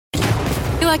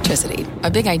Electricity,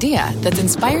 a big idea that's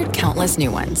inspired countless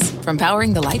new ones. From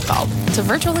powering the light bulb to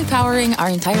virtually powering our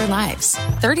entire lives.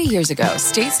 30 years ago,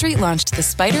 State Street launched the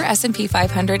SPDR S&P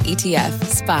 500 ETF,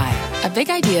 SPY. A big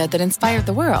idea that inspired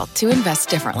the world to invest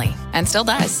differently. And still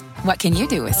does. What can you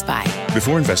do with SPY?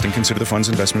 Before investing, consider the fund's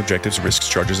investment objectives, risks,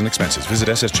 charges, and expenses. Visit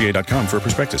ssga.com for a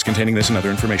prospectus containing this and other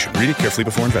information. Read it carefully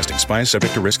before investing. SPY is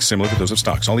subject to risks similar to those of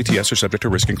stocks. All ETFs are subject to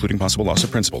risk, including possible loss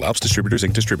of principal. Alps Distributors,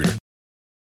 Inc. Distributor.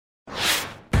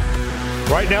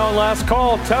 Right now on Last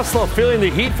Call, Tesla feeling the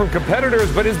heat from competitors,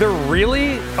 but is there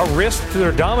really a risk to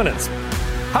their dominance?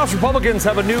 House Republicans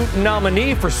have a new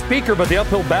nominee for Speaker, but the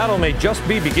uphill battle may just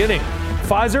be beginning.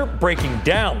 Pfizer breaking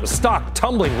down, the stock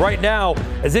tumbling right now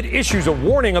as it issues a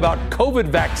warning about COVID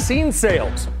vaccine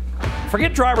sales.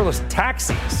 Forget driverless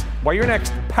taxis, while your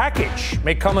next package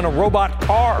may come in a robot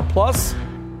car. Plus,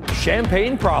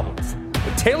 champagne problems.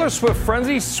 The Taylor Swift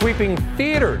frenzy sweeping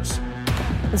theaters.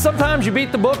 And sometimes you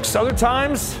beat the books, other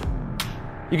times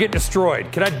you get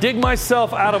destroyed. Can I dig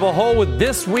myself out of a hole with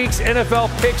this week's NFL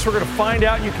picks? We're going to find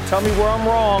out. You can tell me where I'm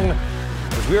wrong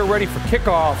as we are ready for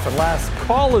kickoff, and Last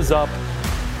Call is up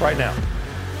right now.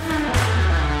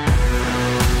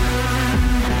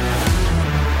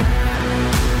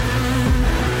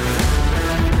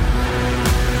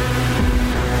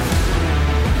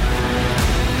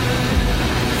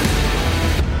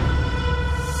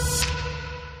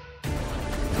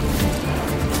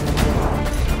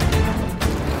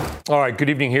 All right, good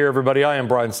evening here, everybody. I am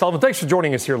Brian Sullivan. Thanks for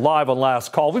joining us here live on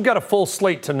Last Call. We've got a full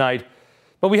slate tonight,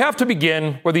 but we have to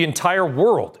begin where the entire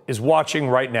world is watching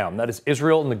right now, and that is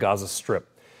Israel and the Gaza Strip,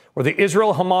 where the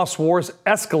Israel-Hamas war is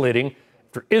escalating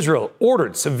after Israel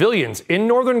ordered civilians in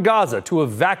northern Gaza to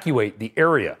evacuate the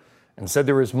area and said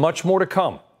there is much more to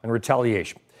come in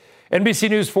retaliation. NBC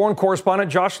News foreign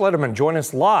correspondent Josh Lederman joins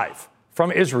us live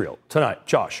from Israel tonight.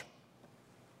 Josh.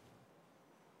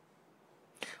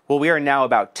 Well, we are now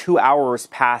about 2 hours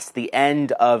past the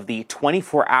end of the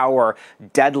 24-hour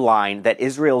deadline that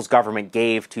Israel's government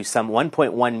gave to some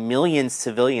 1.1 million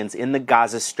civilians in the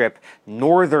Gaza Strip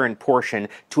northern portion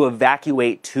to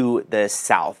evacuate to the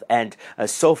south. And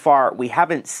so far, we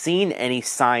haven't seen any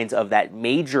signs of that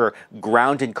major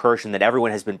ground incursion that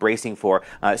everyone has been bracing for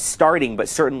starting, but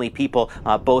certainly people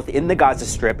both in the Gaza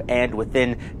Strip and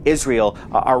within Israel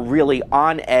are really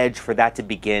on edge for that to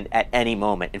begin at any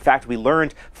moment. In fact, we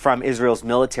learned from Israel's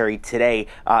military today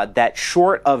that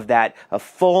short of that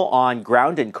full-on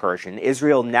ground incursion,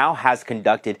 Israel now has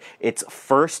conducted its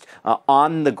first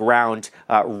on-the-ground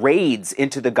raids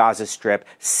into the Gaza Strip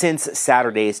since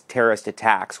Saturday's terrorist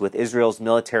attacks, with Israel's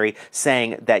military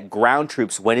saying that ground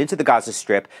troops went into the Gaza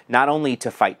Strip not only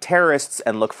to fight terrorists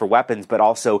and look for weapons, but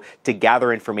also to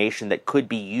gather information that could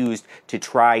be used to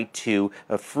try to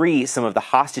free some of the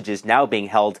hostages now being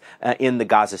held in the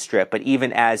Gaza Strip. But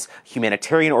even as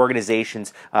humanitarian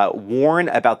organizations warn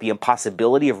about the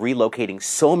impossibility of relocating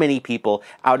so many people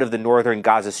out of the northern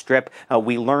Gaza Strip,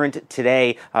 we learned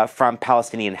today from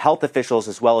Palestinian health officials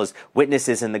as well as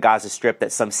witnesses in the Gaza Strip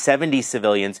that some 70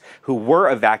 civilians who were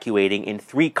evacuating in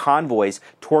 3 convoys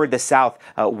toward the south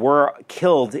were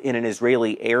killed in an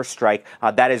Israeli airstrike.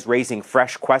 That is raising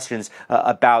fresh questions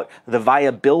about the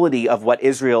viability of what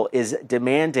Israel is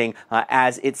demanding,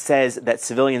 as it says that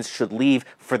civilians should leave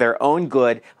for their own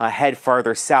good, head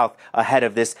farther south ahead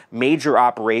of this major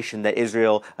operation that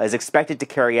Israel is expected to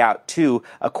carry out to,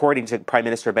 according to Prime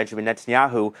Minister Benjamin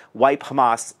Netanyahu, wipe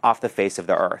Hamas off the face of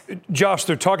the earth. Josh,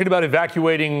 they're talking about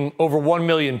evacuating over 1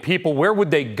 million people. Where would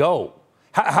they go?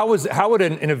 How would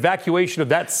an evacuation of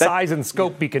that size and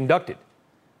scope be conducted?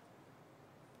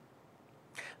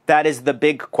 That is the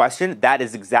big question. That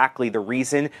is exactly the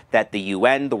reason that the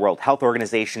UN, the World Health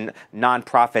Organization,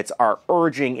 nonprofits are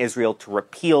urging Israel to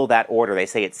repeal that order. They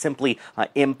say it's simply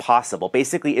impossible.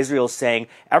 Basically, Israel is saying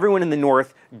everyone in the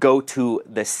north go to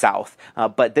the south.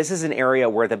 But this is an area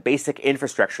where the basic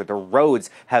infrastructure, the roads,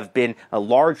 have been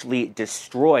largely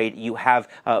destroyed. You have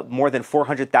more than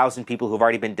 400,000 people who've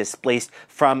already been displaced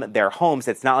from their homes.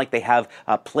 It's not like they have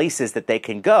places that they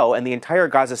can go. And the entire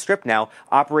Gaza Strip now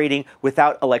operating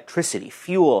without electricity.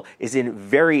 Fuel is in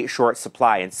very short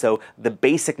supply. And so the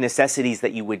basic necessities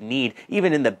that you would need,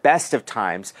 even in the best of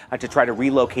times, to try to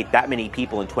relocate that many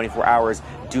people in 24 hours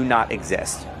do not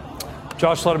exist.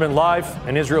 Josh Lederman live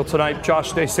in Israel tonight. Josh,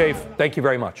 stay safe. Thank you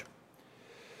very much.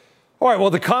 All right,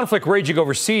 well, the conflict raging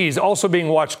overseas also being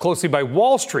watched closely by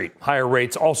Wall Street. Higher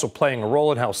rates also playing a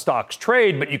role in how stocks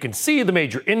trade, but you can see the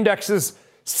major indexes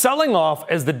selling off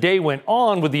as the day went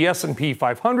on, with the S&P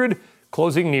 500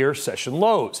 closing near session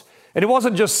lows. And it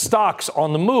wasn't just stocks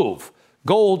on the move.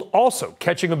 Gold also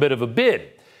catching a bit of a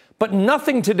bid. But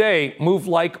nothing today moved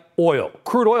like oil.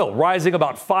 Crude oil rising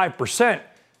about 5%.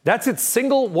 That's its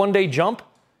single one-day jump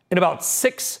in about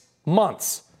 6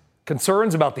 months.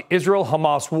 Concerns about the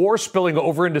Israel-Hamas war spilling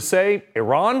over into, say,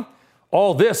 Iran.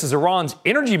 All this is Iran's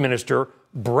energy minister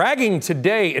bragging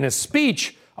today in a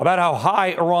speech about how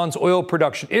high Iran's oil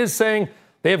production is, saying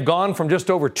they have gone from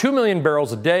just over 2 million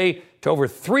barrels a day to over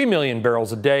 3 million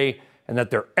barrels a day, and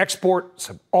that their exports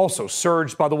have also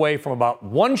surged, by the way, from about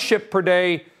 1 ship per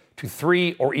day to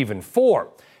 3 or even 4.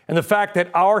 And the fact that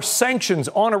our sanctions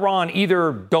on Iran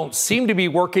either don't seem to be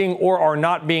working or are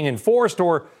not being enforced,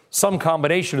 or some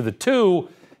combination of the two,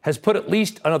 has put at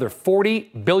least another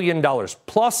 $40 billion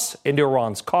plus into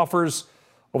Iran's coffers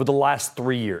over the last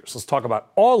 3 years. Let's talk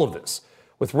about all of this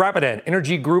with Rapidan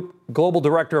Energy Group Global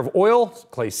Director of Oil,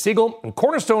 Clay Siegel, and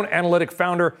Cornerstone Analytic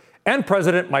founder and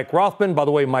President Mike Rothman. By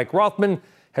the way, Mike Rothman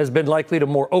has been likely to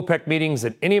more OPEC meetings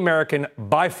than any American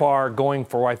by far, going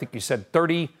for, I think you said,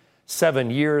 37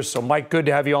 years. So, Mike, good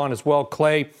to have you on as well.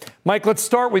 Clay. Mike, let's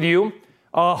start with you.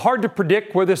 Hard to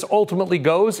predict where this ultimately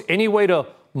goes. Any way to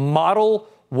model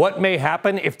what may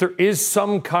happen if there is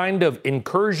some kind of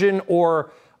incursion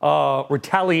or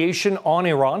retaliation on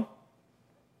Iran?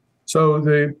 So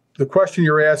the question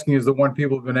you're asking is the one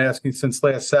people have been asking since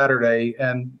last Saturday.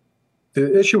 And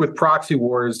the issue with proxy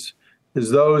wars is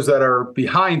those that are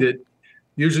behind it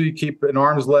usually keep an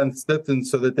arm's length distance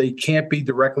so that they can't be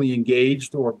directly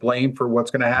engaged or blamed for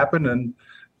what's going to happen. And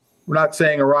we're not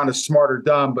saying Iran is smart or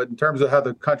dumb, but in terms of how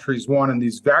the country's won in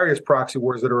these various proxy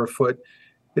wars that are afoot,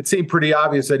 it seemed pretty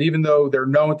obvious that even though they're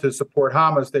known to support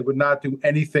Hamas, they would not do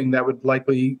anything that would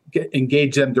likely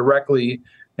engage them directly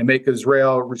and make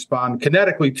Israel respond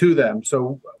kinetically to them.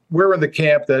 So we're in the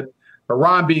camp that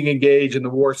Iran being engaged in the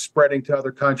war spreading to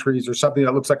other countries or something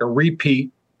that looks like a repeat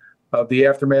of the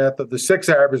aftermath of the 6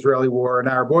 Arab-Israeli war and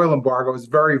Arab oil embargo is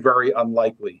very, very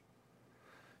unlikely.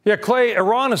 Yeah, Clay,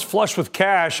 Iran is flush with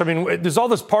cash. I mean, there's all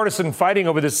this partisan fighting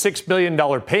over this $6 billion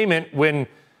payment when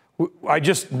I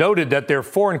just noted that their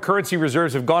foreign currency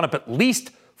reserves have gone up at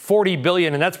least $40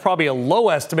 billion, and that's probably a low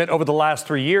estimate over the last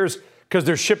 3 years because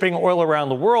they're shipping oil around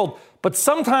the world. But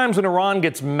sometimes when Iran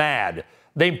gets mad,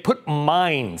 they put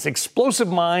mines, explosive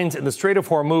mines in the Strait of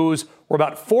Hormuz, where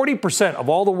about 40% of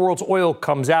all the world's oil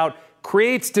comes out,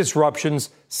 creates disruptions.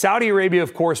 Saudi Arabia,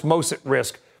 of course, most at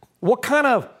risk. What kind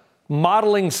of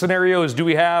modeling scenarios do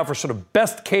we have for sort of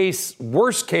best case,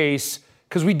 worst case?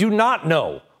 Because we do not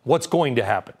know what's going to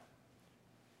happen.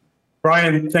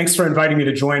 Brian, thanks for inviting me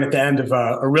to join at the end of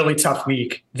a really tough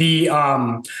week.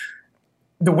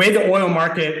 The way the oil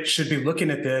market should be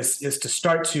looking at this is to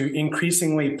start to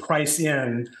increasingly price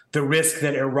in the risk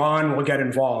that Iran will get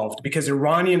involved, because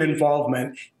Iranian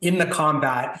involvement in the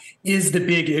combat is the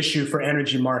big issue for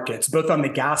energy markets, both on the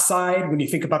gas side. When you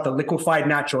think about the liquefied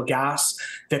natural gas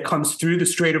that comes through the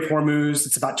Strait of Hormuz,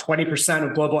 it's about 20%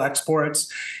 of global exports.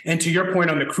 And to your point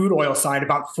on the crude oil side,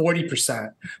 about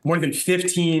 40%, more than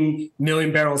 15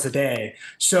 million barrels a day.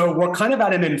 So we're kind of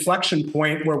at an inflection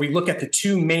point where we look at the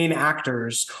two main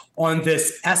actors on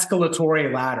this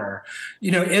escalatory ladder.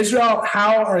 You know, Israel,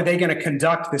 how are they going to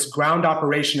conduct this ground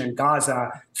operation in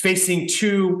Gaza facing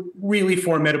two really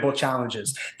formidable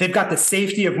challenges? They've got the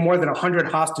safety of more than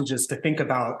 100 hostages to think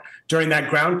about during that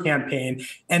ground campaign.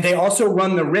 And they also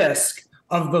run the risk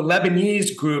of the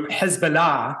Lebanese group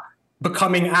Hezbollah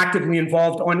becoming actively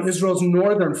involved on Israel's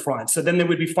northern front. So then they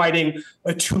would be fighting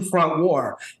a two-front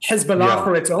war. Hezbollah,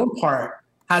 for its own part,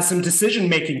 has some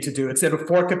decision-making to do. It's at a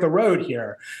fork at the road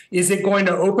here. Is it going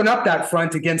to open up that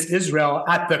front against Israel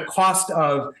at the cost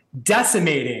of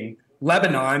decimating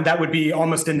Lebanon? That would be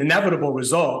almost an inevitable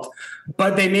result.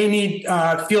 But they may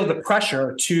feel the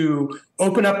pressure to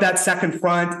open up that second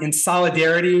front in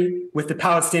solidarity with the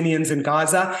Palestinians in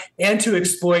Gaza and to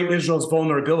exploit Israel's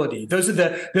vulnerability. Those are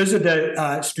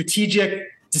the strategic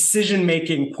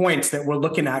decision-making points that we're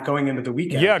looking at going into the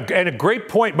weekend. Yeah, and a great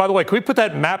point. By the way, can we put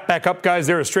that map back up, guys,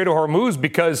 there at Strait of Hormuz?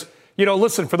 Because, you know,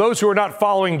 listen, for those who are not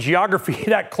following geography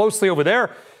that closely over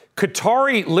there,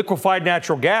 Qatari liquefied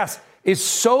natural gas is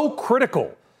so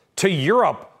critical to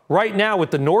Europe right now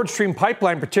with the Nord Stream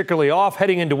pipeline particularly off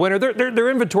heading into winter. Their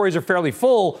inventories are fairly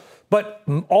full, but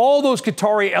all those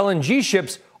Qatari LNG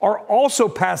ships are also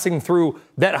passing through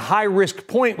that high-risk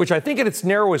point, which I think at its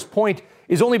narrowest point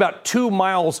is only about 2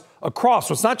 miles across.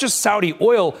 So it's not just Saudi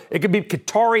oil. It could be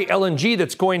Qatari LNG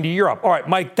that's going to Europe. All right,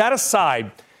 Mike, that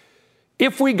aside,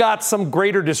 if we got some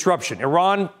greater disruption,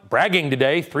 Iran bragging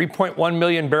today, 3.1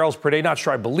 million barrels per day. Not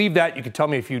sure I believe that. You can tell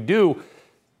me if you do.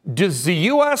 Does the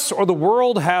U.S. or the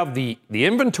world have the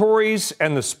inventories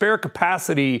and the spare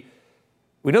capacity,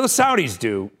 we know the Saudis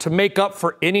do, to make up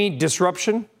for any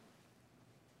disruption?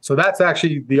 So that's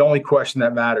actually the only question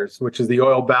that matters, which is the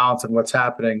oil balance and what's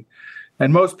happening.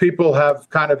 And most people have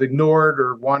kind of ignored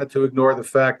or wanted to ignore the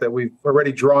fact that we've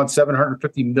already drawn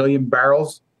 750 million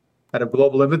barrels out of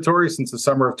global inventory since the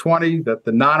summer of 20, that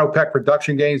the non-OPEC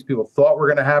production gains people thought were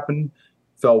going to happen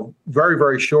fell very,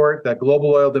 very short, that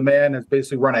global oil demand has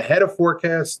basically run ahead of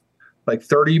forecasts like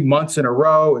 30 months in a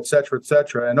row, et cetera, et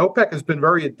cetera. And OPEC has been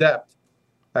very adept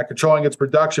at controlling its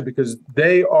production because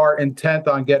they are intent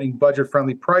on getting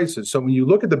budget-friendly prices. So when you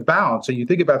look at the balance and you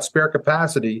think about spare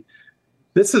capacity,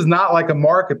 this is not like a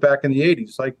market back in the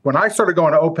 80s. Like when I started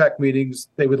going to OPEC meetings,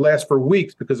 they would last for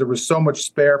weeks because there was so much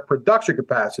spare production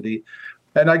capacity.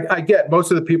 And I get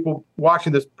most of the people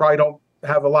watching this probably don't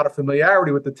have a lot of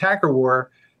familiarity with the tanker war.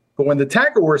 But when the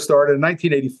tanker war started in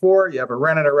 1984, you have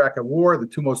Iran and Iraq at war, the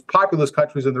two most populous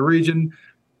countries in the region.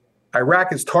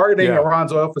 Iraq is targeting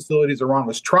Iran's oil facilities. Iran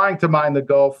was trying to mine the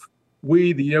Gulf.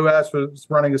 The U.S., was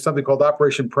running something called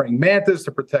Operation Praying Mantis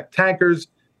to protect tankers.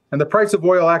 And the price of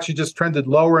oil actually just trended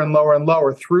lower and lower and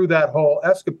lower through that whole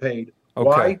escapade. Okay.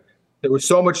 Why? There was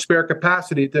so much spare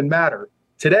capacity, it didn't matter.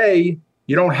 Today,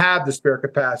 you don't have the spare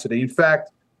capacity. In fact,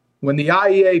 when the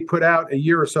IEA put out a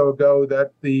year or so ago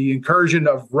that the incursion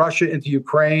of Russia into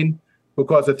Ukraine will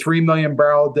cause a 3 million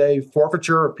barrel a day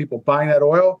forfeiture of people buying that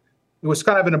oil, it was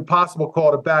kind of an impossible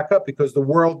call to back up because the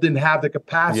world didn't have the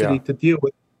capacity to deal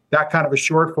with that kind of a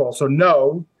shortfall. So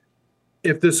no,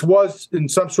 if this was in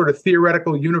some sort of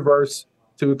theoretical universe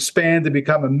to expand to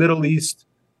become a Middle East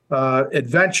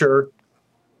adventure,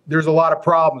 there's a lot of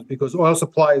problems because oil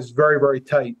supply is very, very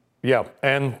tight. Yeah,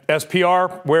 and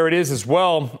SPR, where it is as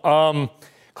well.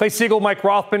 Clay Siegel, Mike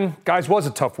Rothman, guys, was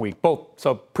a tough week, both.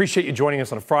 So appreciate you joining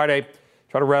us on a Friday.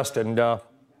 Try to rest and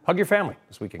hug your family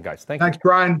this weekend, guys. Thank you. Thanks,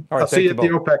 Brian. All right, I'll see you at the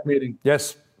OPEC meeting.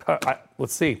 Yes,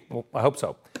 let's see. Well, I hope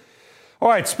so. All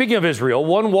right, speaking of Israel,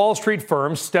 one Wall Street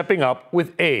firm stepping up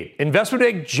with aid. Investment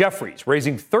bank Jefferies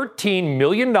raising $13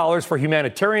 million for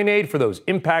humanitarian aid for those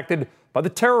impacted by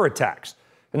the terror attacks.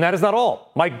 And that is not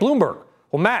all. Mike Bloomberg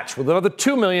will match with another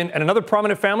 $2 million, and another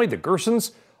prominent family, the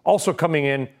Gersons, also coming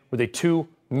in with a $2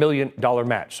 million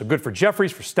match. So good for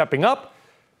Jefferies for stepping up.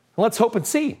 And let's hope and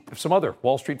see if some other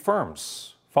Wall Street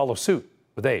firms follow suit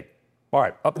with aid. All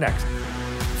right, up next.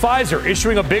 Pfizer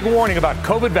issuing a big warning about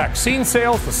COVID vaccine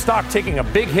sales. The stock taking a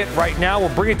big hit right now.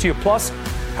 We'll bring it to you. Plus,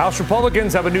 House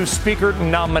Republicans have a new speaker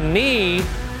nominee,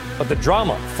 but the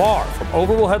drama far from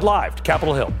over. We'll head live to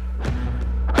Capitol Hill.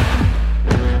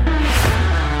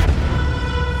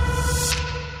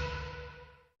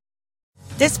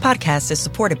 This podcast is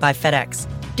supported by FedEx.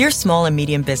 Dear small and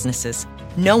medium businesses,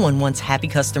 no one wants happy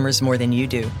customers more than you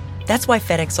do. That's why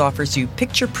FedEx offers you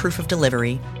picture proof of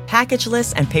delivery,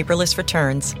 packageless and paperless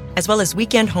returns, as well as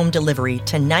weekend home delivery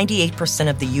to 98%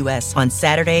 of the U.S. on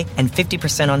Saturday and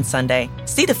 50% on Sunday.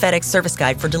 See the FedEx service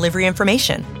guide for delivery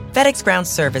information. FedEx Ground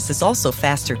service is also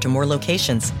faster to more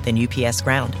locations than UPS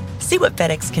Ground. See what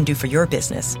FedEx can do for your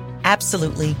business.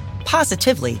 Absolutely,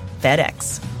 positively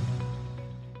FedEx.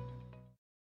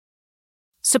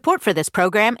 Support for this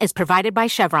program is provided by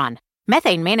Chevron.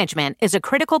 Methane management is a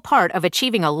critical part of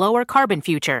achieving a lower carbon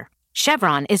future.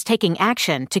 Chevron is taking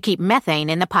action to keep methane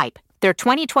in the pipe. Their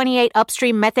 2028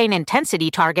 upstream methane intensity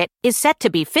target is set to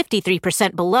be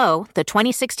 53% below the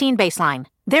 2016 baseline.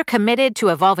 They're committed to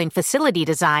evolving facility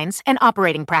designs and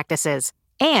operating practices.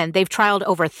 And they've trialed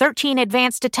over 13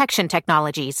 advanced detection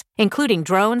technologies, including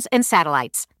drones and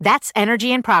satellites. That's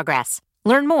energy in progress.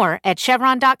 Learn more at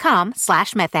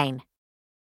chevron.com/methane.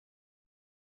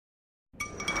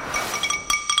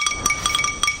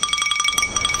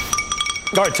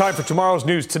 All right, time for tomorrow's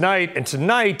news tonight. And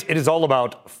tonight, it is all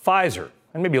about Pfizer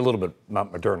and maybe a little bit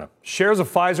about Moderna. Shares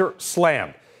of Pfizer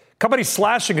slammed. Company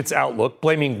slashing its outlook,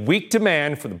 blaming weak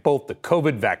demand for both the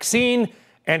COVID vaccine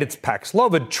and its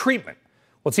Paxlovid treatment.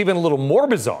 What's even a little more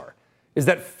bizarre is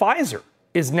that Pfizer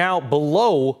is now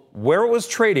below where it was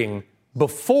trading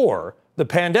before the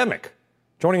pandemic.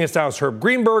 Joining us now is Herb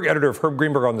Greenberg, editor of Herb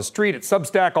Greenberg on the Street at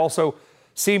Substack, also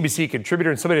CNBC contributor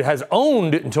and somebody that has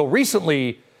owned until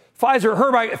recently Pfizer.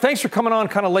 Herb, thanks for coming on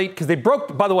kind of late because they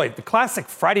broke, by the way, the classic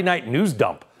Friday night news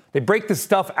dump. They break this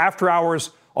stuff after hours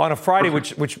on a Friday,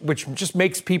 which just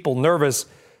makes people nervous.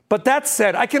 But that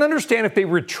said, I can understand if they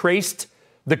retraced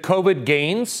the COVID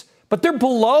gains, but they're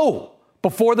below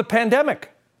before the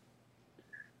pandemic.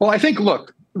 Well, I think,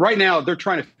 look, right now they're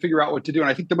trying to figure out what to do. And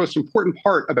I think the most important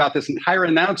part about this entire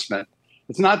announcement,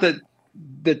 it's not that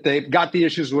they've got the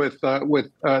issues with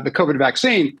the COVID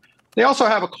vaccine. They also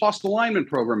have a cost alignment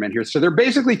program in here. So they're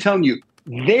basically telling you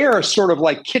they're sort of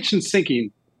like kitchen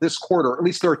sinking this quarter, or at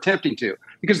least they're attempting to,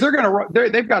 because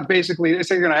they've got basically, they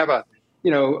say they're going to have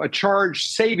a charge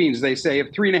savings, they say, of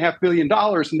 $3.5 billion,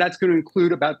 and that's going to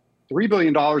include about $3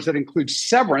 billion that includes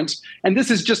severance. And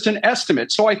this is just an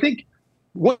estimate. So I think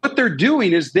what they're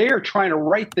doing is they're trying to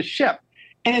right the ship.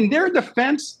 And in their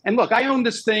defense, and look, I owned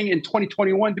this thing in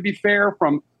 2021, to be fair,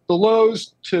 from the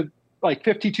lows to like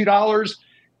 $52.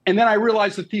 And then I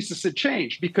realized the thesis had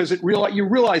changed because you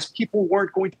realize people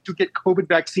weren't going to get COVID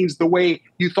vaccines the way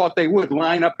you thought they would,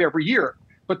 line up every year.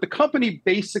 But the company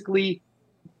basically,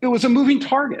 it was a moving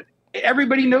target.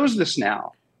 Everybody knows this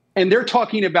now. And they're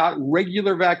talking about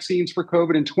regular vaccines for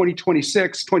COVID in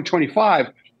 2026, 2025.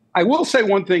 I will say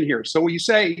one thing here. So when you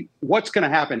say what's going to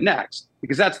happen next,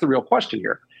 because that's the real question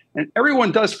here. And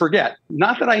everyone does forget,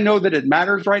 not that I know that it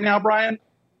matters right now, Brian,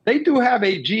 they do have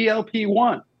a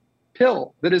GLP-1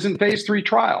 pill that is in phase 3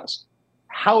 trials.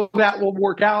 How that will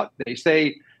work out, they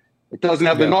say it doesn't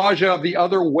have the nausea of the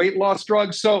other weight loss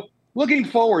drugs. So looking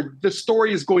forward, the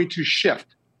story is going to shift.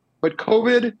 But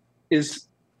COVID is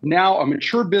now a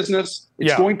mature business.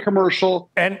 It's going commercial,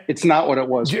 and it's not what it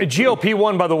was.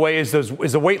 GLP-1, by the way, is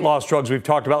the weight loss drugs we've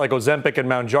talked about, like Ozempic and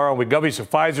Mounjaro and Wegovy. So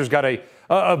Pfizer's got a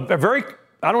very,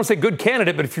 I don't want to say good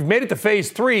candidate, but if you've made it to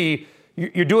phase 3,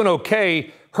 you're doing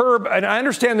okay. Herb, and I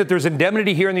understand that there's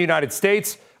indemnity here in the United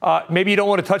States. Maybe you don't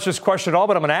want to touch this question at all,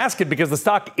 but I'm going to ask it because the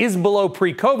stock is below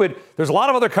pre-COVID. There's a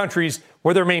lot of other countries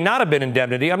where there may not have been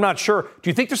indemnity. I'm not sure. Do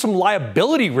you think there's some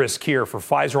liability risk here for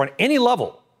Pfizer on any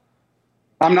level?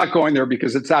 I'm not going there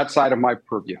because it's outside of my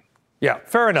purview. Yeah,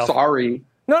 fair enough. Sorry.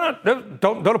 No,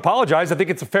 don't apologize. I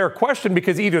think it's a fair question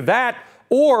because either that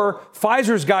or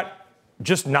Pfizer's got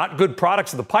just not good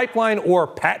products in the pipeline or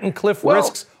patent cliff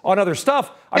risks on other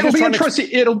stuff. It'll be interesting.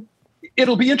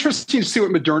 It'll be interesting to see what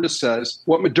Moderna says,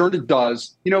 what Moderna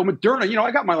does. Moderna,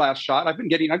 I got my last shot. I've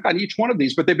gotten each one of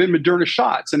these, but they've been Moderna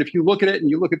shots. And if you look at it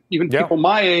and you look at even people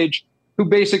my age who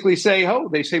basically say,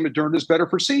 they say Moderna is better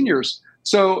for seniors.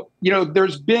 So,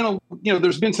 there's been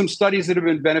some studies that have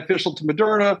been beneficial to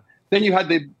Moderna. Then you had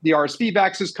the RSV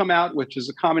vaccines come out, which is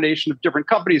a combination of different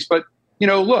companies. But,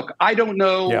 look, I don't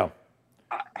know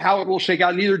how it will shake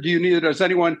out. Neither do you, neither does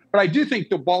anyone. But I do think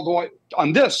the ball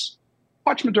on this,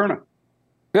 watch Moderna.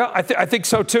 Yeah, I think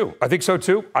so, too. I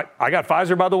got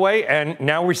Pfizer, by the way, and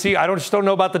now we see, I just don't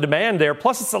know about the demand there.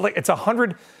 Plus, it's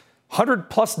 $100+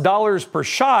 per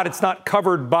shot. It's not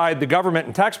covered by the government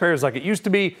and taxpayers like it used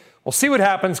to be. We'll see what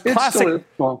happens.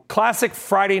 Classic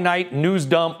Friday night news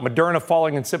dump, Moderna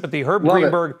falling in sympathy. Herb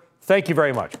Greenberg, thank you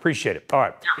very much. Appreciate it. All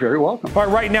right. You're very welcome. All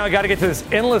right now I got to get to this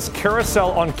endless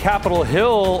carousel on Capitol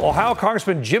Hill. Ohio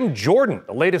Congressman Jim Jordan,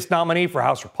 the latest nominee for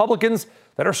House Republicans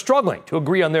that are struggling to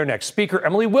agree on their next speaker.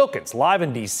 Emily Wilkins, live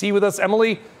in D.C. with us.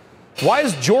 Emily, why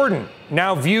is Jordan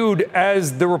now viewed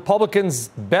as the Republicans'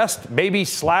 best, maybe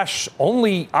 /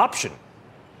 only option?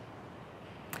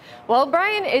 Well,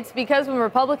 Brian, it's because when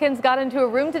Republicans got into a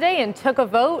room today and took a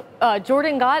vote,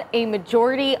 Jordan got a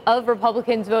majority of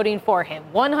Republicans voting for him,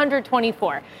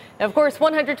 124. Now, of course,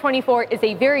 124 is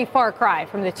a very far cry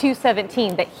from the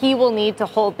 217 that he will need to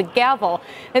hold the gavel.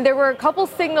 And there were a couple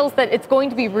signals that it's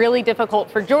going to be really difficult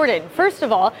for Jordan. First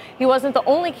of all, he wasn't the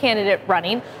only candidate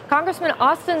running. Congressman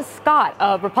Austin Scott,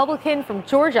 a Republican from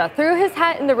Georgia, threw his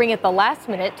hat in the ring at the last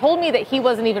minute, told me that he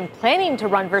wasn't even planning to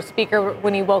run for speaker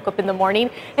when he woke up in the morning,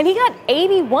 and he got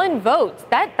 81 votes.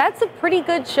 That's a pretty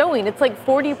good showing. It's like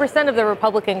 40% of the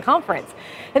Republican conference.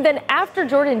 And then after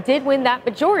Jordan did win that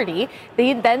majority,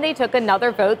 they took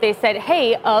another vote. They said,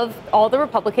 hey, of all the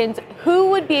Republicans, who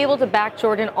would be able to back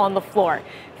Jordan on the floor?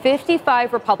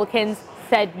 55 Republicans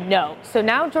said no. So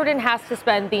now Jordan has to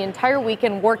spend the entire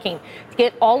weekend working to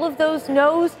get all of those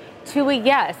no's to a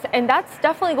yes. And that's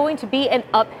definitely going to be an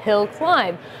uphill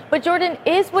climb. But Jordan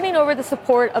is winning over the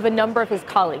support of a number of his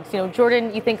colleagues.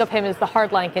 Jordan, you think of him as the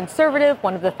hardline conservative,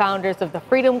 one of the founders of the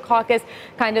Freedom Caucus,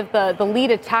 kind of the lead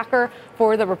attacker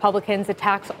for the Republicans'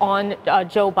 attacks on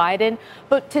Joe Biden.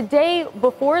 But today,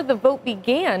 before the vote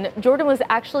began, Jordan was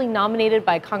actually nominated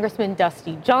by Congressman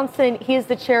Dusty Johnson. He is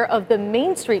the chair of the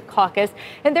Main Street Caucus,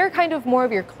 and they're kind of more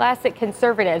of your classic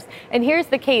conservatives. And here's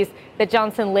the case that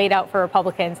Johnson laid out for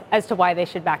Republicans as to why they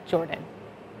should back Jordan.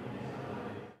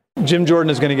 Jim Jordan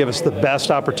is going to give us the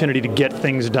best opportunity to get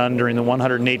things done during the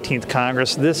 118th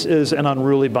Congress. This is an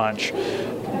unruly bunch.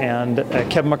 And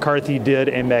Kevin McCarthy did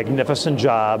a magnificent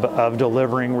job of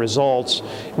delivering results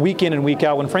week in and week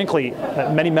out when, frankly,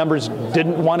 many members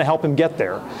didn't want to help him get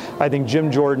there. I think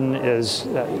Jim Jordan is,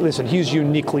 he's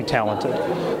uniquely talented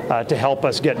to help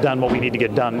us get done what we need to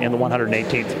get done in the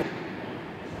 118th.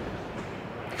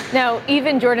 Now,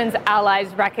 even Jordan's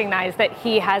allies recognize that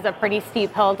he has a pretty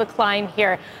steep hill to climb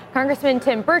here. Congressman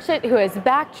Tim Burchett, who has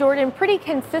backed Jordan pretty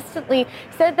consistently,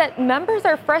 said that members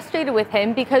are frustrated with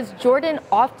him because Jordan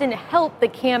often helped the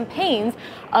campaigns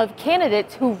of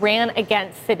candidates who ran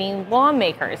against sitting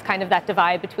lawmakers, kind of that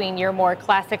divide between your more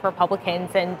classic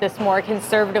Republicans and this more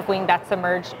conservative wing that's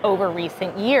emerged over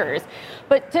recent years.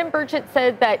 But Tim Burchett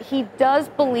said that he does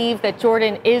believe that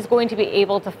Jordan is going to be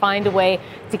able to find a way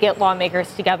to get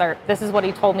lawmakers together. This is what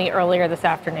he told me earlier this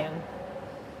afternoon.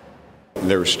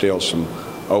 There's still some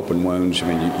open wounds.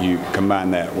 I mean, you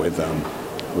combine that with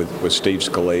Steve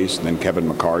Scalise and then Kevin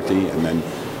McCarthy, and then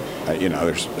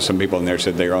there's some people in there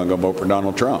said they're only going to vote for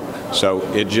Donald Trump. So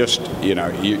it just,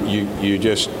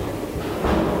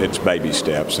 it's baby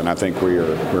steps, and I think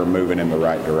we're moving in the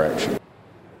right direction.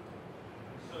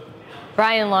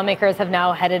 Brian, lawmakers have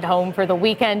now headed home for the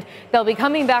weekend. They'll be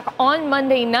coming back on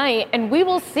Monday night, and we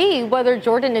will see whether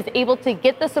Jordan is able to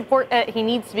get the support that he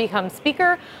needs to become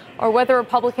Speaker, or whether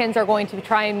Republicans are going to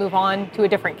try and move on to a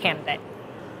different candidate.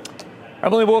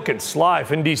 Emily Wilkins,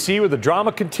 live in D.C. where the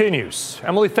drama continues.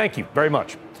 Emily, thank you very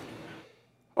much.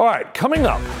 All right, coming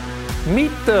up,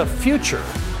 meet the future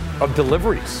of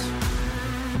deliveries.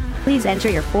 Please enter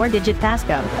your 4-digit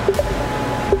passcode.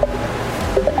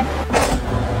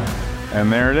 And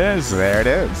there it is. There it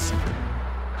is.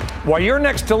 Why your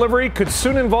next delivery could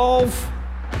soon involve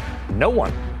no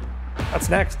one. That's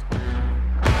next.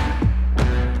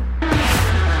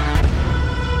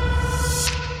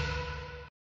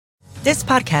 This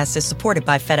podcast is supported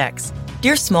by FedEx.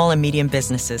 Dear small and medium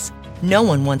businesses, no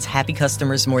one wants happy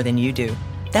customers more than you do.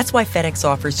 That's why FedEx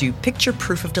offers you picture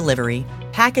proof of delivery,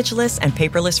 packageless and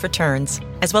paperless returns,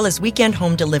 as well as weekend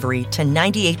home delivery to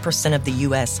 98% of the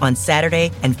U.S. on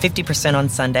Saturday and 50% on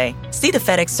Sunday. See the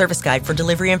FedEx service guide for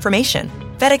delivery information.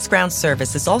 FedEx Ground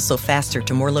service is also faster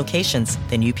to more locations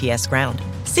than UPS Ground.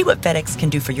 See what FedEx can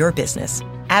do for your business.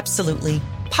 Absolutely,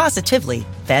 positively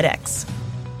FedEx.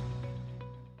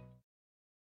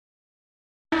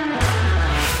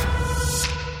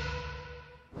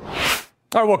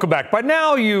 All right, welcome back. By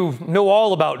now, you know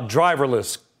all about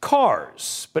driverless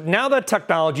cars. But now that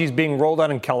technology is being rolled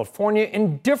out in California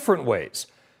in different ways.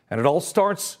 And it all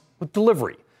starts with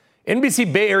delivery.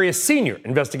 NBC Bay Area senior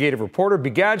investigative reporter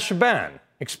Bigad Shaban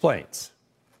explains.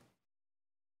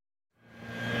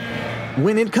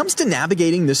 When it comes to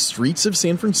navigating the streets of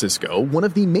San Francisco, one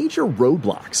of the major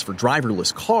roadblocks for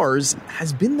driverless cars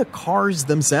has been the cars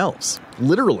themselves.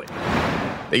 Literally.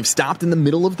 They've stopped in the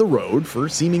middle of the road for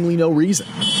seemingly no reason,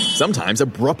 sometimes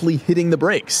abruptly hitting the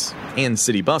brakes, and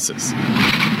city buses.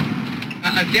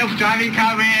 A self-driving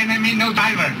car where no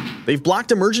driver. They've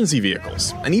blocked emergency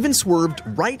vehicles and even swerved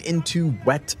right into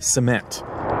wet cement.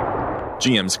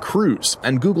 GM's Cruise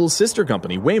and Google's sister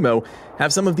company Waymo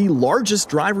have some of the largest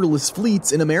driverless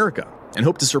fleets in America and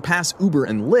hope to surpass Uber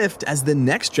and Lyft as the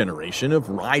next generation of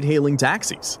ride-hailing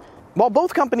taxis. While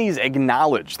both companies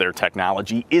acknowledge their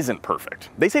technology isn't perfect,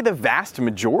 they say the vast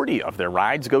majority of their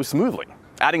rides go smoothly,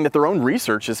 adding that their own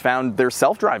research has found their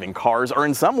self-driving cars are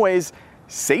in some ways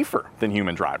safer than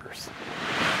human drivers.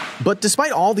 But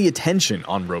despite all the attention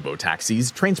on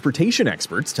robotaxis, transportation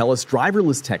experts tell us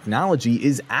driverless technology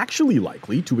is actually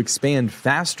likely to expand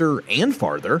faster and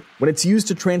farther when it's used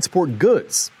to transport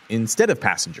goods instead of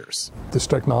passengers. This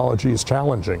technology is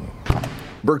challenging.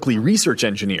 Berkeley research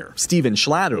engineer Stephen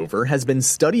Schladover has been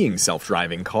studying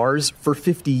self-driving cars for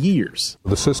 50 years.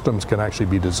 The systems can actually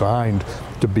be designed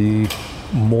to be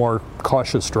more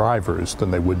cautious drivers than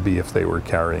they would be if they were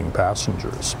carrying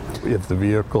passengers. If the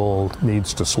vehicle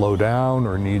needs to slow down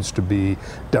or needs to be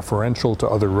deferential to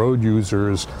other road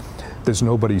users, there's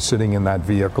nobody sitting in that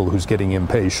vehicle who's getting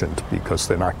impatient because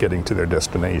they're not getting to their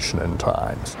destination in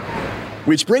time.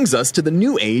 Which brings us to the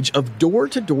new age of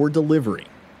door-to-door delivery.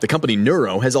 The company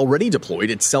Nuro has already deployed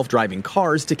its self-driving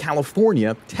cars to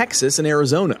California, Texas, and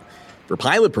Arizona for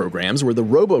pilot programs where the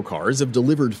robocars have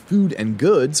delivered food and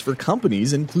goods for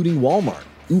companies including Walmart,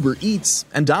 Uber Eats,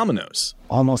 and Domino's.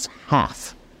 Almost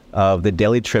half of the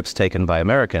daily trips taken by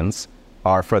Americans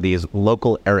are for these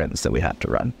local errands that we have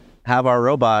to run. Have our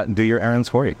robot do your errands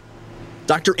for you.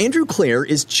 Dr. Andrew Clare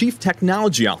is Chief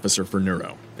Technology Officer for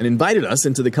Nuro and invited us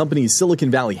into the company's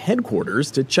Silicon Valley headquarters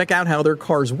to check out how their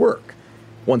cars work.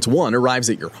 Once one arrives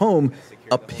at your home,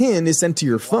 a PIN is sent to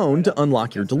your phone to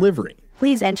unlock your delivery.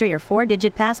 Please enter your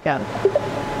 4-digit passcode.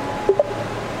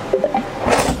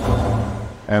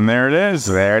 And there it is.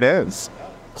 There it is.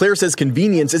 Claire says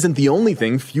convenience isn't the only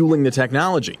thing fueling the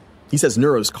technology. He says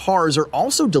Nuro's cars are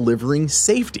also delivering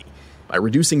safety by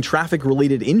reducing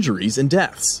traffic-related injuries and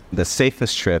deaths. The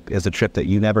safest trip is a trip that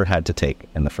you never had to take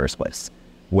in the first place.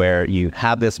 where you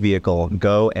have this vehicle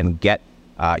go and get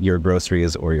your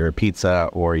groceries or your pizza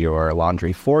or your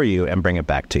laundry for you and bring it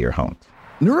back to your home.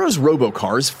 Nuro's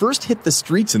robocars first hit the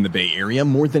streets in the Bay Area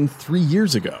more than 3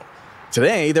 years ago.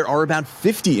 Today, there are about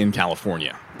 50 in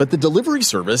California, but the delivery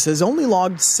service has only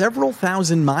logged several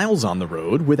thousand miles on the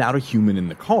road without a human in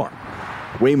the car.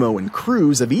 Waymo and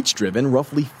Cruise have each driven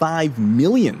roughly 5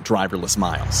 million driverless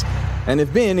miles and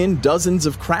have been in dozens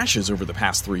of crashes over the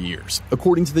past 3 years,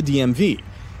 according to the DMV.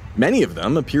 Many of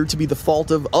them appear to be the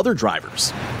fault of other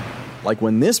drivers, like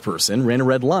when this person ran a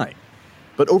red light.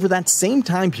 But over that same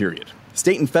time period,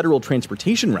 state and federal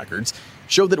transportation records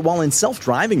show that while in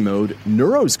self-driving mode,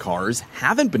 Nuro's cars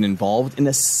haven't been involved in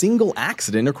a single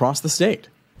accident across the state.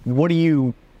 What do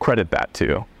you credit that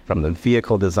to? From the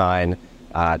vehicle design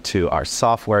to our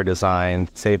software design,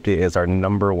 safety is our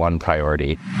number one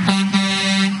priority.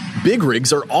 Big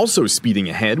rigs are also speeding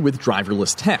ahead with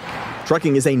driverless tech.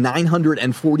 Trucking is a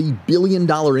 $940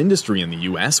 billion industry in the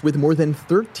U.S. with more than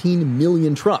 13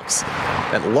 million trucks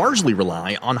that largely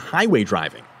rely on highway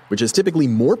driving, which is typically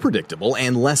more predictable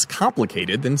and less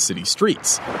complicated than city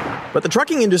streets. But the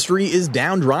trucking industry is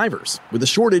down drivers, with a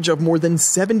shortage of more than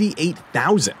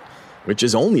 78,000, which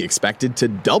is only expected to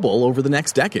double over the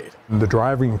next decade. The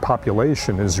driving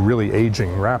population is really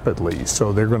aging rapidly,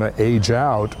 so they're going to age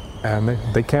out and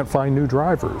they can't find new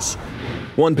drivers.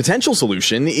 One potential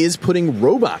solution is putting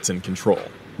robots in control,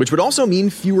 which would also mean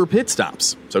fewer pit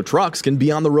stops, so trucks can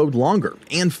be on the road longer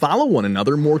and follow one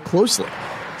another more closely,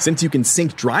 since you can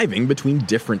sync driving between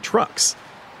different trucks.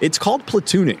 It's called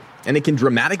platooning, and it can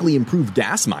dramatically improve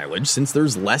gas mileage since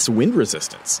there's less wind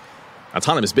resistance.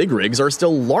 Autonomous big rigs are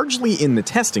still largely in the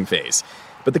testing phase,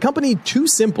 but the company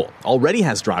TuSimple already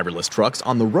has driverless trucks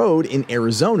on the road in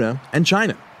Arizona and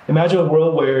China. Imagine a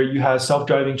world where you have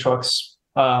self-driving trucks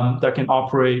that can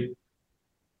operate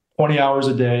 20 hours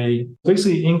a day,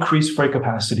 basically increase freight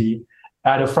capacity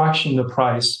at a fraction of the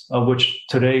price of which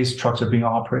today's trucks are being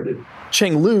operated.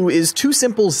 Cheng Lu is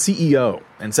TuSimple's CEO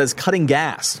and says cutting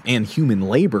gas and human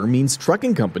labor means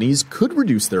trucking companies could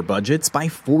reduce their budgets by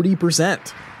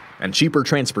 40%. And cheaper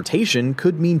transportation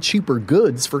could mean cheaper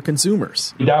goods for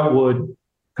consumers. That would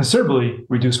considerably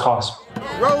reduce costs.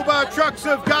 Robot trucks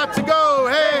have got to go,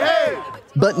 hey, hey!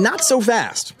 But not so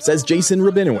fast, says Jason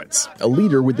Rabinowitz, a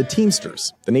leader with the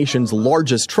Teamsters, the nation's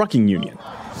largest trucking union.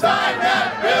 Sign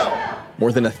that bill!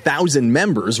 More than 1,000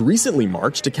 members recently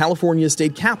marched to California's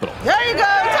state capitol. There you go,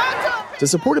 talk to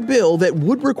support a bill that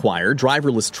would require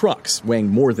driverless trucks weighing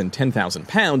more than 10,000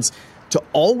 pounds to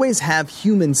always have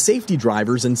human safety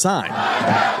drivers inside.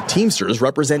 The Teamsters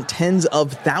represent tens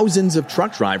of thousands of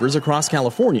truck drivers across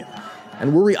California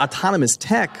and worry autonomous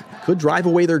tech could drive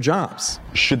away their jobs.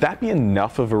 Should that be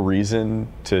enough of a reason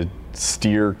to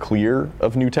steer clear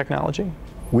of new technology?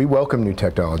 We welcome new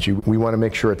technology. We want to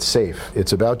make sure it's safe.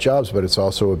 It's about jobs, but it's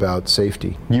also about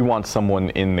safety. You want someone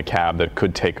in the cab that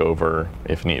could take over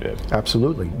if needed?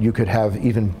 Absolutely. You could have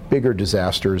even bigger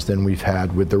disasters than we've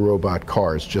had with the robot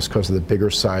cars just because of the bigger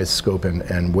size, scope,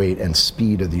 and weight and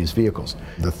speed of these vehicles.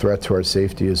 The threat to our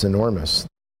safety is enormous.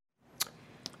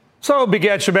 So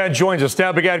Begat Shaban joins us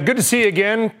now. Begat, good to see you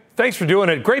again. Thanks for doing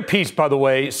it. Great piece, by the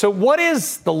way. So what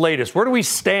is the latest? Where do we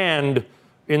stand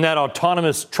in that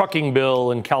autonomous trucking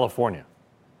bill in California?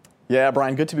 Yeah,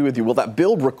 Brian, good to be with you. Well, that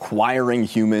bill requiring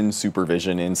human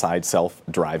supervision inside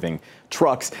self-driving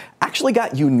trucks actually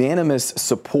got unanimous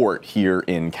support here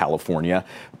in California,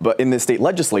 but in the state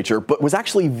legislature, but was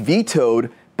actually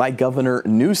vetoed by Governor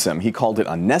Newsom. He called it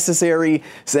unnecessary,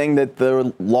 saying that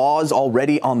the laws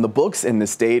already on the books in the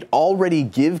state already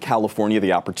give California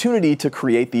the opportunity to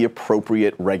create the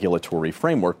appropriate regulatory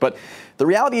framework. But the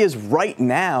reality is right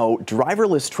now,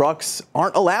 driverless trucks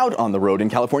aren't allowed on the road in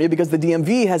California because the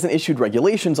DMV hasn't issued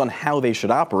regulations on how they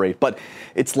should operate. But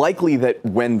it's likely that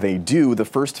when they do, the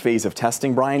first phase of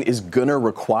testing, Brian, is going to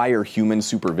require human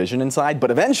supervision inside. But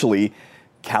eventually,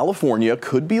 California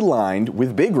could be lined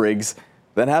with big rigs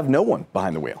that have no one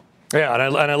behind the wheel. Yeah, and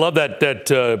I love that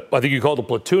I think you called it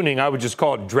platooning. I would just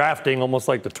call it drafting, almost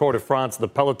like the Tour de France, the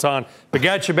Peloton.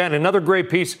 Begat Shaban, another great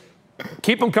piece.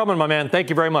 Keep them coming, my man. Thank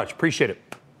you very much. Appreciate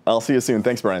it. I'll see you soon.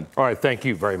 Thanks, Brian. All right, thank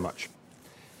you very much.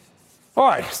 All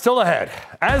right, still ahead.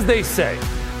 As they say,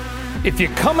 if you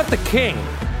come at the king,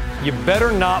 you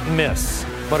better not miss.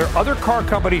 But are other car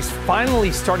companies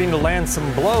finally starting to land some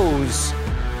blows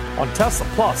on Tesla?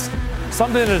 Plus,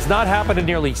 something that has not happened in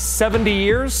nearly 70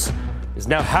 years is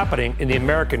now happening in the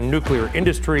American nuclear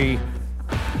industry,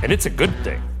 and it's a good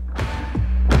thing.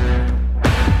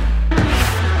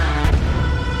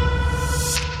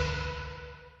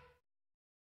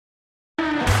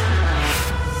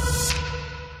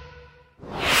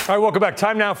 All right, welcome back.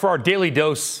 Time now for our daily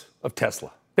dose of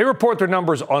Tesla. They report their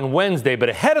numbers on Wednesday, but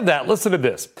ahead of that, listen to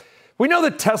this. We know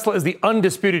that Tesla is the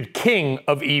undisputed king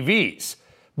of EVs,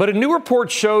 but a new report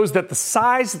shows that the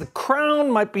size of the crown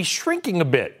might be shrinking a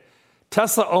bit.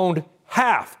 Tesla owned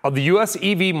half of the U.S.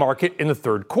 EV market in the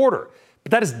third quarter,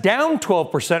 but that is down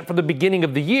 12% from the beginning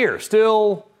of the year.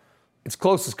 Still, its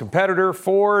closest competitor,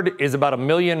 Ford, is about 1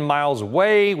 million miles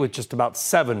away with just about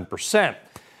 7%.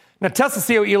 Now, Tesla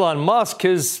CEO Elon Musk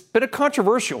has been a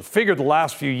controversial figure the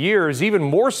last few years, even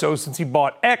more so since he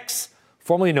bought X,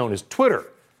 formerly known as Twitter.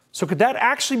 So could that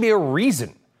actually be a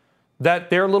reason that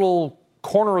their little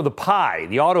corner of the pie,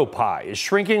 the auto pie, is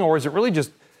shrinking, or is it really just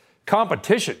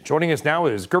competition? Joining us now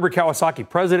is Gerber Kawasaki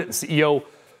president and CEO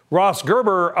Ross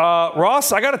Gerber.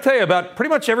 Ross, I got to tell you, about pretty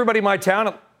much everybody in my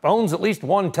town owns at least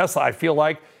one Tesla, I feel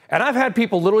like. And I've had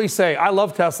people literally say, I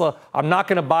love Tesla. I'm not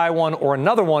going to buy one or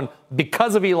another one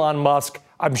because of Elon Musk.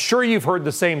 I'm sure you've heard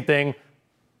the same thing.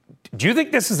 Do you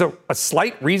think this is a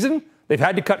slight reason they've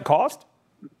had to cut cost?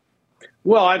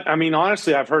 Well, I mean,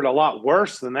 honestly, I've heard a lot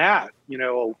worse than that. You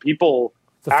know, people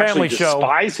actually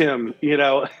despise him, you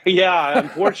know. Yeah,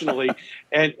 unfortunately.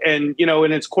 and, you know,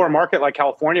 in its core market like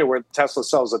California, where Tesla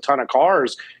sells a ton of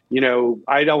cars, you know,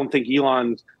 I don't think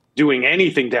Elon's doing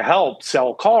anything to help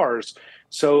sell cars.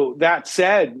 So that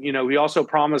said, you know, we also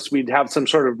promised we'd have some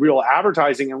sort of real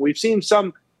advertising, and we've seen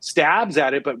some stabs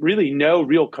at it, but really no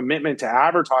real commitment to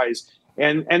advertise.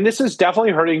 And this is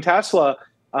definitely hurting Tesla.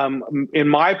 In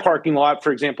my parking lot,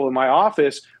 for example, in my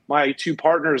office, my two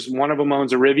partners, one of them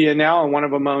owns a Rivian now, and one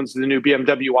of them owns the new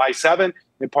BMW i7.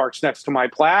 It parks next to my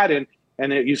Plaid,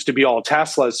 and it used to be all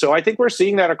Teslas. So I think we're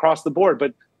seeing that across the board.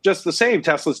 But just the same,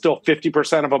 Tesla's still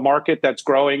 50% of a market that's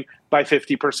growing by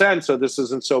 50%. So this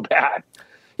isn't so bad.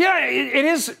 Yeah, it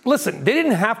is. Listen, they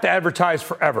didn't have to advertise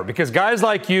forever because guys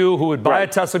like you who would buy a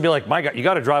Tesla would be like, my God, you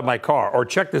got to drive my car, or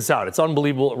check this out. It's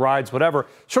unbelievable. It rides, whatever.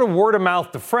 Sort of word of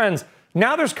mouth to friends.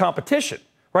 Now there's competition,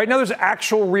 right? Now there's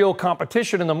actual real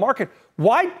competition in the market.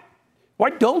 Why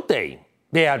don't they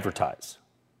advertise?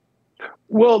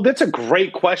 Well, that's a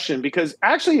great question because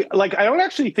actually, like, I don't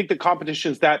actually think the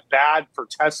competition is that bad for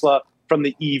Tesla from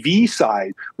the EV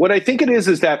side. What I think it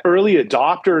is that early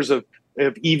adopters of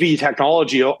EV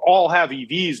technology all have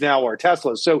EVs now or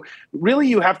Teslas. So really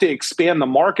you have to expand the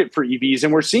market for EVs.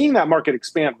 And we're seeing that market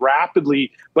expand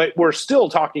rapidly, but we're still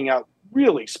talking out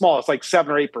really small. It's like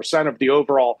 7 or 8% of the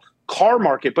overall car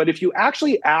market. But if you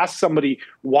actually ask somebody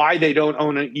why they don't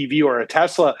own an EV or a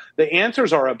Tesla, the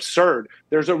answers are absurd.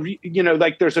 There's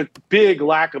there's a big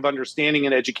lack of understanding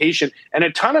and education and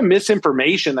a ton of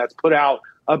misinformation that's put out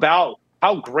about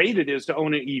how great it is to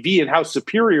own an EV and how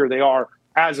superior they are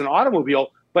as an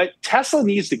automobile. But Tesla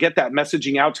needs to get that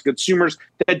messaging out to consumers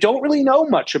that don't really know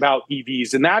much about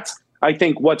EVs. And that's, I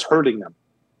think, what's hurting them.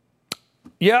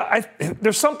 Yeah,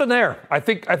 there's something there. I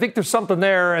think there's something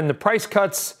there, and the price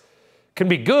cuts can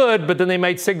be good, but then they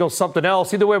might signal something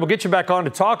else. Either way, we'll get you back on to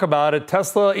talk about it.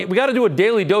 Tesla, we got to do a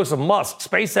daily dose of Musk,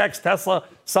 SpaceX, Tesla,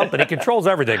 something. He controls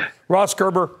everything. Ross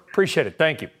Gerber, appreciate it.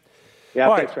 Thank you.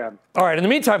 Yeah, thanks for having me. All right, in the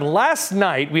meantime, last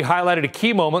night we highlighted a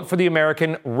key moment for the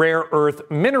American rare earth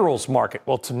minerals market.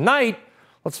 Well, tonight,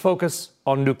 let's focus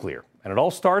on nuclear. And it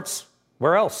all starts,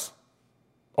 where else?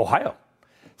 Ohio.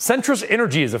 Centrus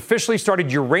Energy has officially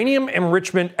started uranium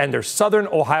enrichment at their Southern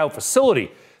Ohio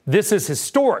facility. This is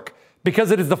historic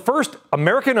because it is the first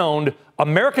American-owned,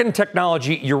 American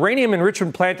technology uranium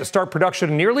enrichment plant to start production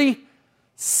in nearly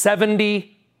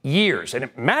 70 years. And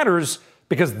it matters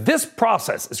because this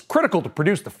process is critical to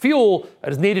produce the fuel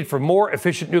that is needed for more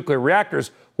efficient nuclear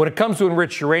reactors. When it comes to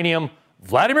enriched uranium,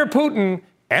 Vladimir Putin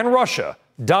and Russia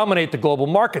dominate the global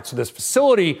market. So this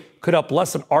facility could help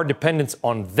lessen our dependence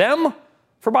on them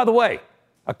for, by the way,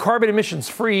 a carbon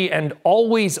emissions-free and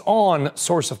always-on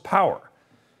source of power.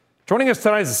 Joining us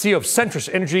tonight is the CEO of Centrus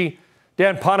Energy,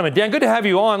 Dan Poneman. Dan, good to have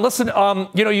you on. Listen,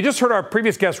 you just heard our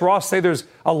previous guest, Ross, say there's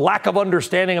a lack of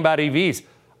understanding about EVs.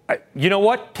 You know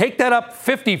what? Take that up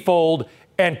 50-fold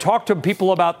and talk to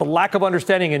people about the lack of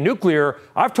understanding in nuclear.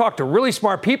 I've talked to really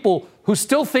smart people who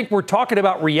still think we're talking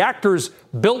about reactors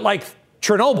built like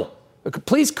Chernobyl.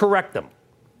 Please correct them.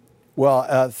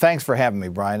 Well, thanks for having me,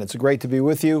 Brian. It's great to be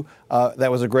with you. That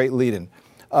was a great lead-in.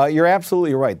 You're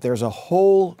absolutely right. There's a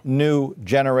whole new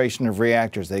generation of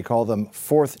reactors. They call them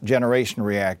fourth-generation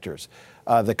reactors.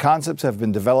 The concepts have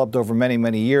been developed over many,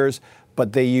 many years,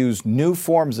 but they use new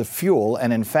forms of fuel.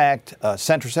 And in fact,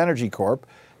 Centrus Energy Corp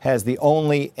has the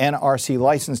only NRC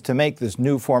license to make this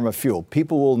new form of fuel.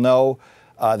 People will know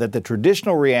that the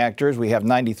traditional reactors, we have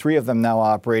 93 of them now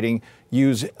operating,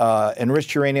 use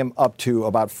enriched uranium up to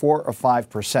about 4 or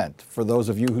 5%. For those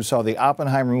of you who saw the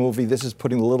Oppenheimer movie, this is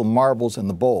putting the little marbles in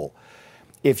the bowl.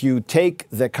 If you take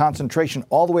the concentration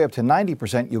all the way up to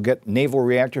 90%, you'll get naval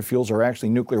reactor fuels or actually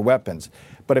nuclear weapons.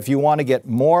 But if you want to get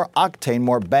more octane,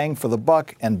 more bang for the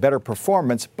buck, and better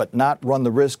performance, but not run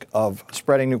the risk of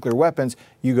spreading nuclear weapons,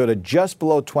 you go to just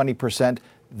below 20%.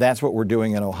 That's what we're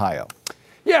doing in Ohio.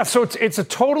 Yeah, so it's a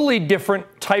totally different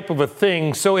type of a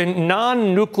thing. So in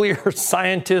non-nuclear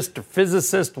scientist,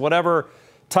 physicist, whatever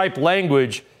type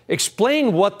language,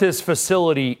 explain what this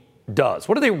facility does.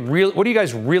 What do you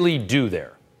guys really do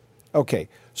there? Okay,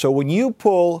 so when you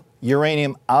pull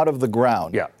uranium out of the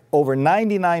ground, over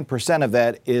 99% of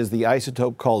that is the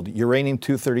isotope called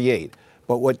uranium-238.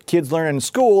 But what kids learn in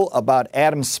school about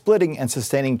atoms splitting and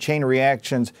sustaining chain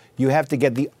reactions, you have to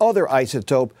get the other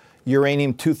isotope,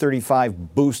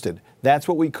 uranium-235 boosted. That's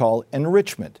what we call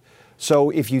enrichment. So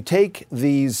if you take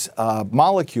these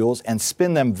molecules and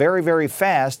spin them very, very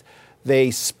fast,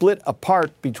 they split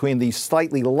apart between the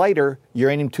slightly lighter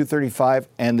uranium-235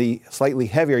 and the slightly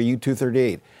heavier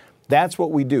U-238. That's what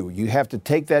we do. You have to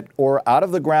take that ore out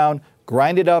of the ground,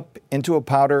 grind it up into a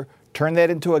powder, turn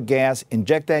that into a gas,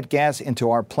 inject that gas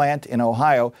into our plant in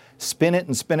Ohio, spin it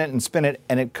and spin it and spin it,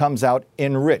 and it comes out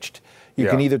enriched. You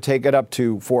can either take it up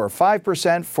to 4 or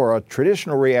 5% for a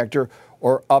traditional reactor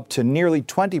or up to nearly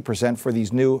 20% for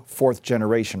these new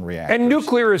fourth-generation reactors. And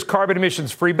nuclear is carbon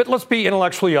emissions free, but let's be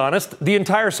intellectually honest. The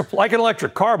entire supply, like an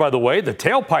electric car, by the way, the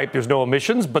tailpipe, there's no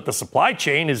emissions, but the supply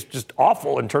chain is just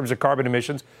awful in terms of carbon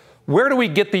emissions. Where do we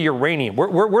get the uranium?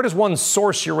 Where does one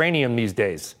source uranium these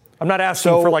days? I'm not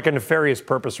asking for like a nefarious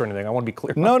purpose or anything. I want to be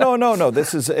clear. No.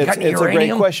 It's a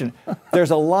great question.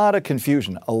 There's a lot of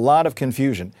confusion.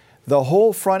 The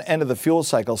whole front end of the fuel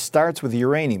cycle starts with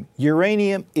uranium.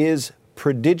 Uranium is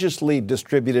prodigiously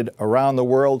distributed around the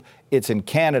world. It's in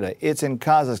Canada, it's in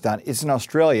Kazakhstan, it's in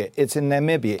Australia, it's in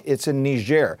Namibia, it's in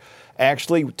Niger.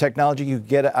 Actually, technology you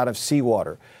get out of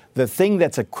seawater. The thing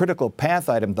that's a critical path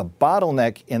item, the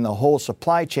bottleneck in the whole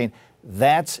supply chain,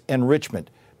 that's enrichment,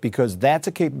 because that's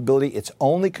a capability. It's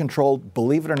only controlled,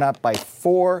 believe it or not, by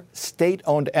 4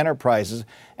 state-owned enterprises.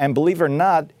 And believe it or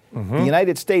not, the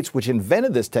United States, which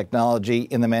invented this technology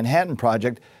in the Manhattan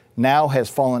Project, now has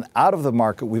fallen out of the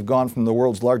market. We've gone from the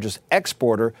world's largest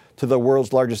exporter to the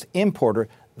world's largest importer.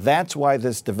 That's why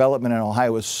this development in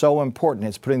Ohio is so important.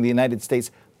 It's putting the United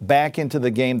States back into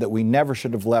the game that we never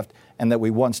should have left and that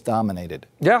we once dominated.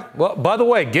 Yeah, well, by the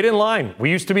way, get in line. We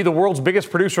used to be the world's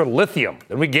biggest producer of lithium.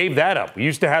 Then we gave that up. We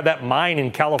used to have that mine in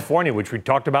California, which we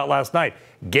talked about last night.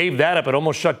 Gave that up. It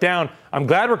almost shut down. I'm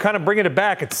glad we're kind of bringing it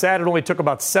back. It's sad it only took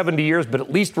about 70 years, but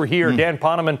at least we're here. Dan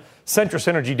Poneman, Centrus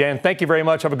Energy. Dan, thank you very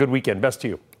much. Have a good weekend. Best to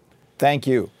you. Thank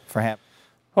you for having me.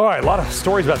 All right, a lot of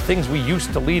stories about things we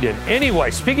used to lead in.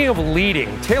 Anyway, speaking of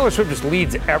leading, Taylor Swift just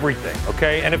leads everything,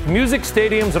 okay? And if music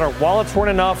stadiums and our wallets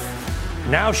weren't enough,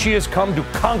 now she has come to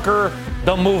conquer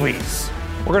the movies.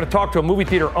 We're going to talk to a movie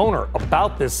theater owner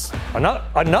about this,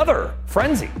 another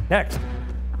frenzy, next.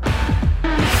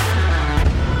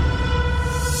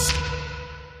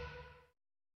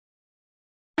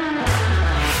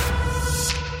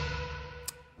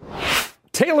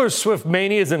 Taylor Swift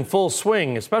mania is in full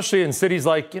swing, especially in cities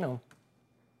like,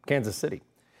 Kansas City.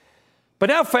 But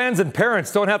now fans and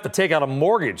parents don't have to take out a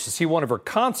mortgage to see one of her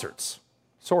concerts,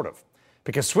 sort of,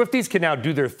 because Swifties can now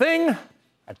do their thing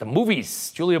at the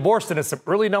movies. Julia Boorstin has some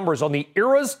early numbers on the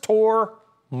Eras Tour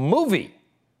movie.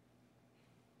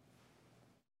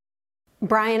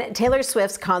 Brian, Taylor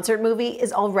Swift's concert movie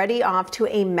is already off to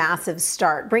a massive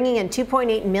start, bringing in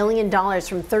 $2.8 million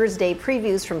from Thursday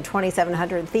previews from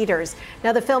 2,700 theaters.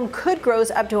 Now, the film could gross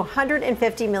up to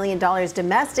 $150 million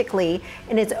domestically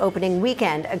in its opening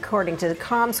weekend, according to the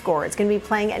ComScore. It's going to be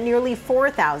playing at nearly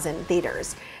 4,000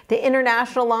 theaters. The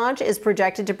international launch is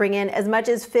projected to bring in as much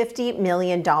as $50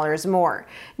 million more.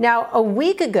 Now, a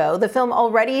week ago, the film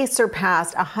already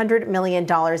surpassed $100 million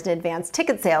in advanced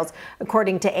ticket sales,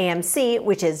 according to AMC,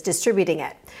 which is distributing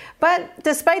it. But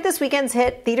despite this weekend's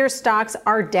hit, theater stocks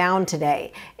are down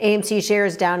today. AMC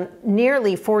shares down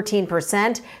nearly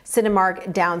 14%,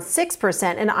 Cinemark down 6%,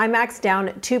 and IMAX down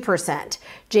 2%.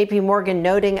 JP Morgan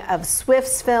noting of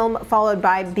Swift's film followed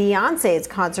by Beyonce's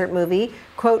concert movie,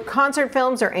 quote, concert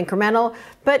films are incremental,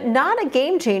 but not a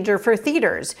game changer for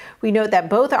theaters. We note that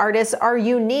both artists are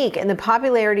unique in the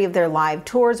popularity of their live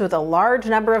tours with a large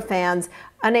number of fans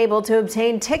unable to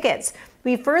obtain tickets.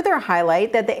 We further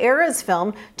highlight that the Eras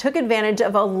film took advantage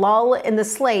of a lull in the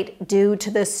slate due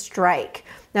to the strike.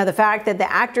 Now, the fact that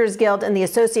the Actors Guild and the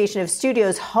Association of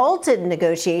Studios halted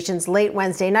negotiations late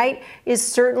Wednesday night is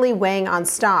certainly weighing on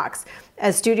stocks,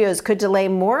 as studios could delay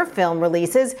more film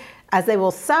releases as they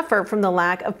will suffer from the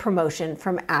lack of promotion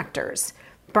from actors.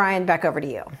 Brian, back over to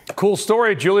you. Cool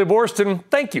story, Julia Boorstin.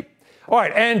 Thank you. All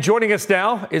right, and joining us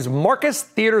now is Marcus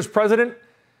Theaters president,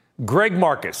 Greg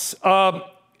Marcus.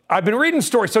 I've been reading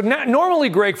stories. So normally,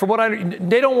 Greg, from what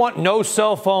they don't want no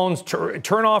cell phones,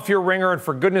 turn off your ringer, and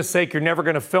for goodness sake, you're never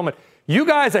going to film it. You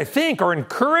guys, I think, are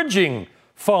encouraging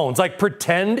phones, like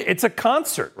pretend it's a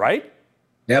concert, right?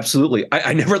 Absolutely.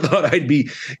 I never thought I'd be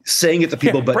saying it to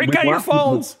people, but break out your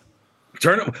phones.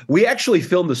 We actually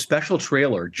filmed a special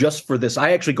trailer just for this.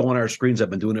 I actually go on our screens. I've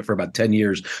been doing it for about 10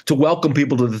 years to welcome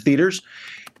people to the theaters.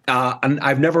 And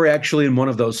I've never actually in one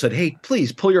of those said, hey,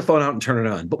 please pull your phone out and turn it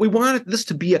on. But we wanted this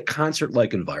to be a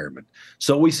concert-like environment.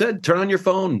 So we said, turn on your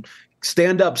phone,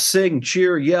 stand up, sing,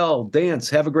 cheer, yell, dance,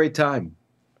 have a great time.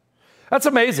 That's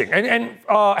amazing. And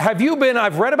have you been,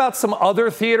 I've read about some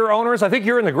other theater owners. I think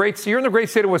you're in the great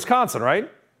state of Wisconsin, right?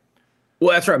 Well,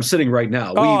 that's where I'm sitting right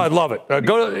now. I love it.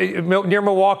 Go to near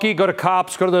Milwaukee, go to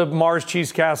Kopp's, go to the Mars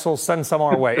Cheese Castle, send some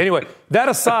our way. Anyway, that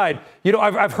aside,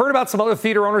 I've heard about some other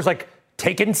theater owners like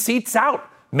taking seats out,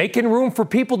 making room for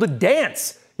people to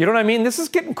dance. You know what I mean? This is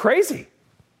getting crazy.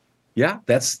 Yeah,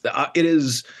 it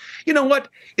is. You know what?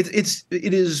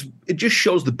 It just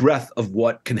shows the breadth of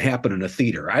what can happen in a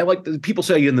theater. I like people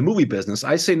say in the movie business.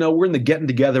 I say, no, we're in the getting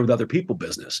together with other people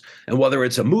business. And whether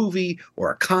it's a movie or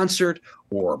a concert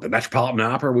or the Metropolitan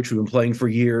Opera, which we've been playing for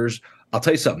years, I'll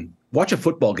tell you something. Watch a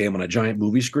football game on a giant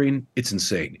movie screen. It's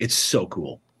insane. It's so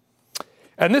cool.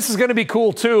 And this is going to be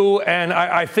cool, too. And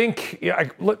I think,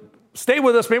 stay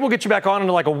with us. Maybe we'll get you back on in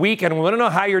like a week, and we want to know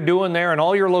how you're doing there and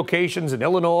all your locations in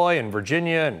Illinois and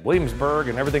Virginia and Williamsburg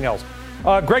and everything else.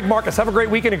 Greg Marcus, have a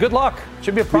great weekend and good luck.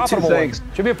 Should be a profitable one.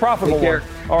 Should be a profitable one.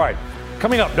 All right.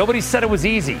 Coming up, nobody said it was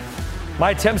easy.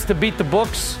 My attempts to beat the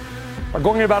books are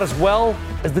going about as well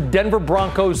as the Denver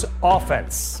Broncos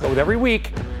offense. So with every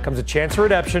week comes a chance for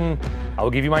redemption. I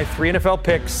will give you my 3 NFL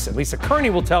picks, and Lisa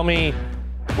Kearney will tell me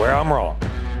where I'm wrong.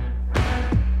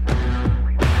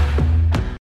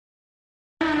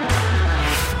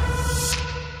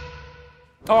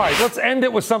 All right, let's end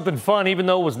it with something fun, even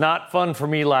though it was not fun for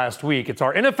me last week. It's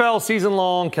our NFL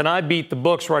season-long Can I Beat the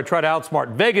Books, where I try to outsmart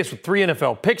Vegas with 3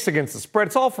 NFL picks against the spread.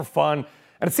 It's all for fun.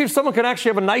 And to see if someone can actually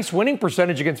have a nice winning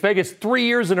percentage against Vegas 3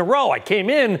 years in a row. I came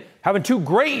in having 2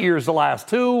 great years the last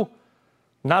 2.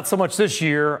 Not so much this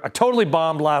year. I totally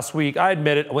bombed last week. I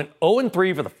admit it. I went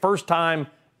 0-3 for the first time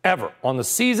ever on the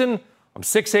season. I'm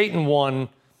 6-8-1.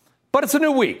 But it's a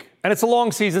new week, and it's a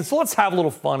long season, so let's have a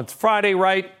little fun. It's Friday,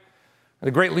 right? The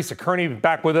great Lisa Kearney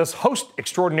back with us, host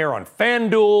extraordinaire on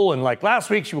FanDuel. And like last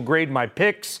week, she will grade my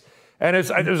picks. And it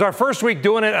was our first week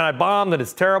doing it, and I bombed, and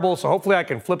it's terrible. So hopefully I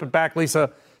can flip it back,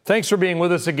 Lisa. Thanks for being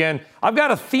with us again. I've got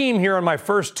a theme here on my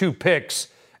first 2 picks,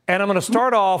 and I'm going to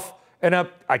start off. And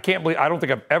I can't believe, I don't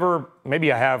think I've ever,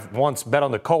 maybe I have once bet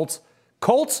on the Colts.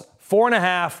 Colts,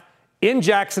 4.5 in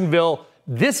Jacksonville.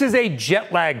 This is a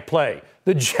jet lag play.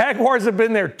 The Jaguars have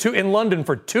been there in London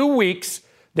for 2 weeks.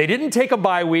 They didn't take a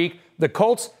bye week. The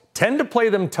Colts tend to play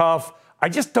them tough. I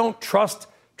just don't trust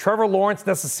Trevor Lawrence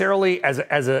necessarily as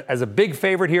a big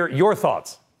favorite here. Your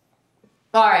thoughts?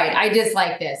 All right. I just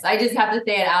like this. I just have to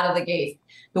say it out of the gate.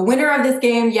 The winner of this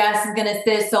game, yes, is going to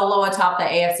sit solo atop the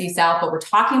AFC South, but we're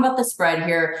talking about the spread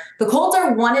here. The Colts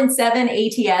are 1-7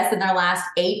 ATS in their last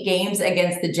 8 games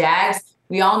against the Jags.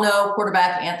 We all know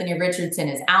quarterback Anthony Richardson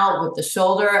is out with the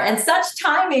shoulder, and such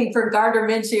timing for Gardner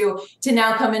Minshew to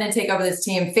now come in and take over this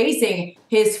team facing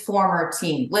his former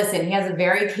team. Listen, he has a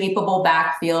very capable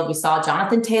backfield. We saw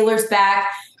Jonathan Taylor's back.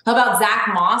 How about Zach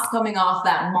Moss coming off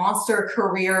that monster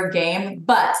career game?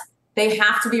 But they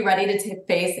have to be ready to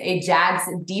face a Jags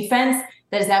defense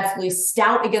that is absolutely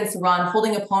stout against the run,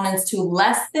 holding opponents to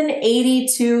less than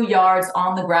 82 yards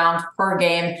on the ground per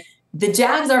game. The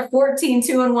Jags are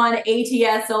 14-2-1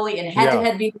 ATS only in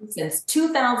head-to-head meetings since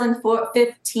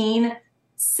 2015.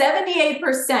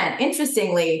 78%,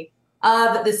 interestingly,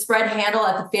 of the spread handle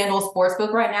at the FanDuel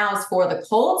Sportsbook right now is for the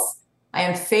Colts. I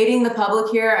am fading the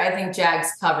public here. I think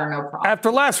Jags cover, no problem.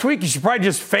 After last week, you should probably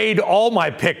just fade all my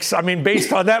picks. I mean,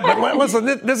 based on that. But listen,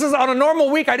 this is on a normal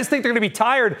week. I just think they're going to be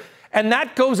tired, and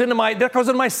that goes into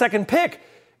my second pick.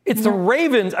 It's the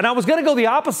Ravens, and I was going to go the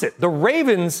opposite. The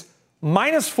Ravens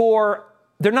 -4.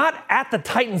 They're not at the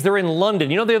Titans. They're in London.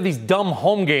 You know, they have these dumb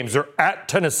home games. They're at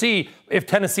Tennessee if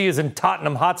Tennessee is in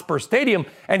Tottenham Hotspur Stadium.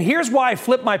 And here's why I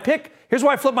flipped my pick.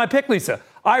 Lisa.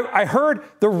 I heard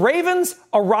the Ravens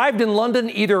arrived in London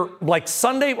either like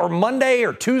Sunday or Monday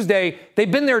or Tuesday.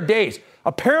 They've been there days.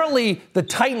 Apparently, the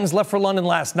Titans left for London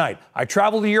last night. I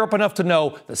traveled to Europe enough to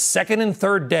know the second and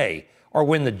third day are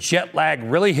when the jet lag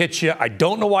really hits you. I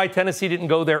don't know why Tennessee didn't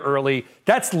go there early.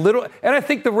 That's little, and I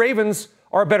think the Ravens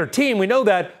are a better team. We know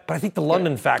that, but I think the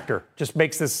London factor just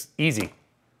makes this easy.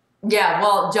 Yeah,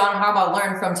 well, John Harbaugh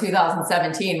learned from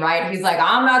 2017, right? He's like,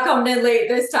 I'm not coming in late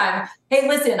this time. Hey,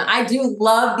 listen, I do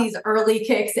love these early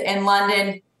kicks in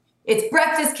London. It's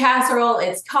breakfast casserole,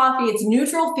 it's coffee, it's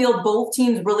neutral field. Both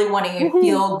teams really wanting a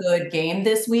feel-good game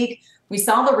this week. We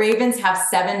saw the Ravens have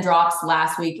 7 drops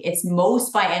last week. It's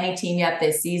most by any team yet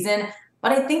this season,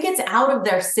 but I think it's out of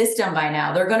their system by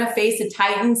now. They're going to face a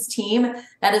Titans team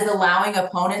that is allowing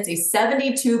opponents a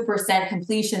 72%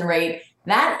 completion rate.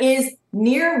 That is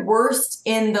near worst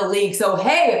in the league. So,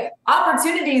 hey,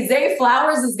 opportunity. Zay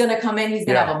Flowers is going to come in. He's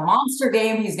going to have a monster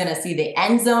game. He's going to see the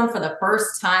end zone for the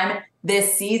first time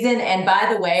this season. And by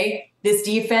the way, this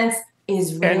defense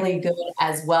is really good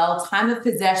as well. Time of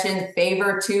possession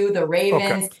favor to the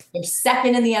Ravens. Okay. They're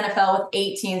second in the NFL with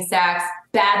 18 sacks.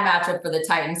 Bad matchup for the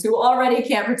Titans, who already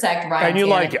can't protect Ryan. And you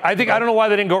like it. I don't know why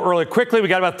they didn't go early. Quickly, we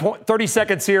got about 30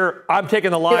 seconds here. I'm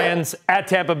taking the Lions at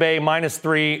Tampa Bay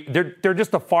 -3. They're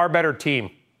just a far better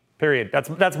team, period.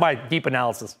 That's my deep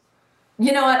analysis.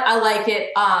 You know what? I like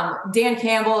it. Dan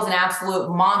Campbell is an absolute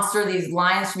monster. These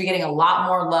Lions should be getting a lot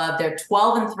more love. They're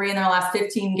 12-3 in their last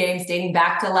 15 games dating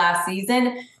back to last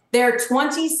season. They're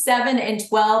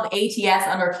 27-12 ATS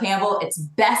under Campbell. It's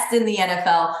best in the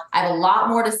NFL. I have a lot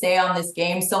more to say on this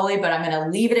game, Sully, but I'm going to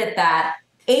leave it at that.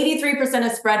 83%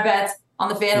 of spread bets on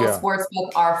the FanDuel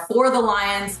Sportsbook are for the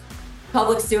Lions.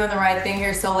 Public's doing the right thing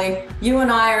here, Sully. You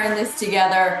and I are in this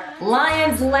together.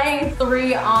 Lions laying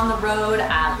 3 on the road.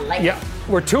 I like it.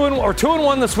 We're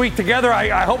 2-1 this week together.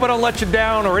 I hope I don't let you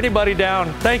down or anybody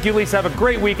down. Thank you, Lisa. Have a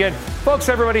great weekend. Folks,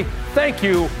 everybody, thank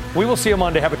you. We will see you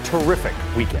Monday. Have a terrific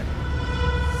weekend.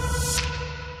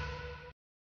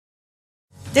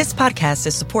 This podcast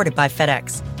is supported by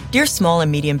FedEx. Dear small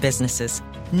and medium businesses,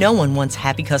 no one wants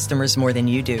happy customers more than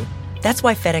you do. That's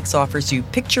why FedEx offers you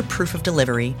picture proof of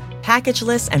delivery,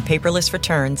 packageless and paperless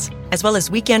returns, as well as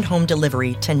weekend home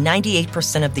delivery to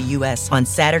 98% of the U.S. on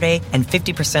Saturday and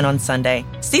 50% on Sunday.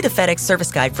 See the FedEx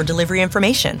service guide for delivery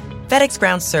information. FedEx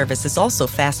Ground service is also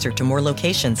faster to more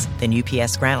locations than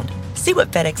UPS Ground. See what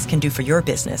FedEx can do for your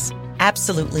business.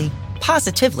 Absolutely,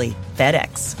 positively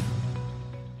FedEx.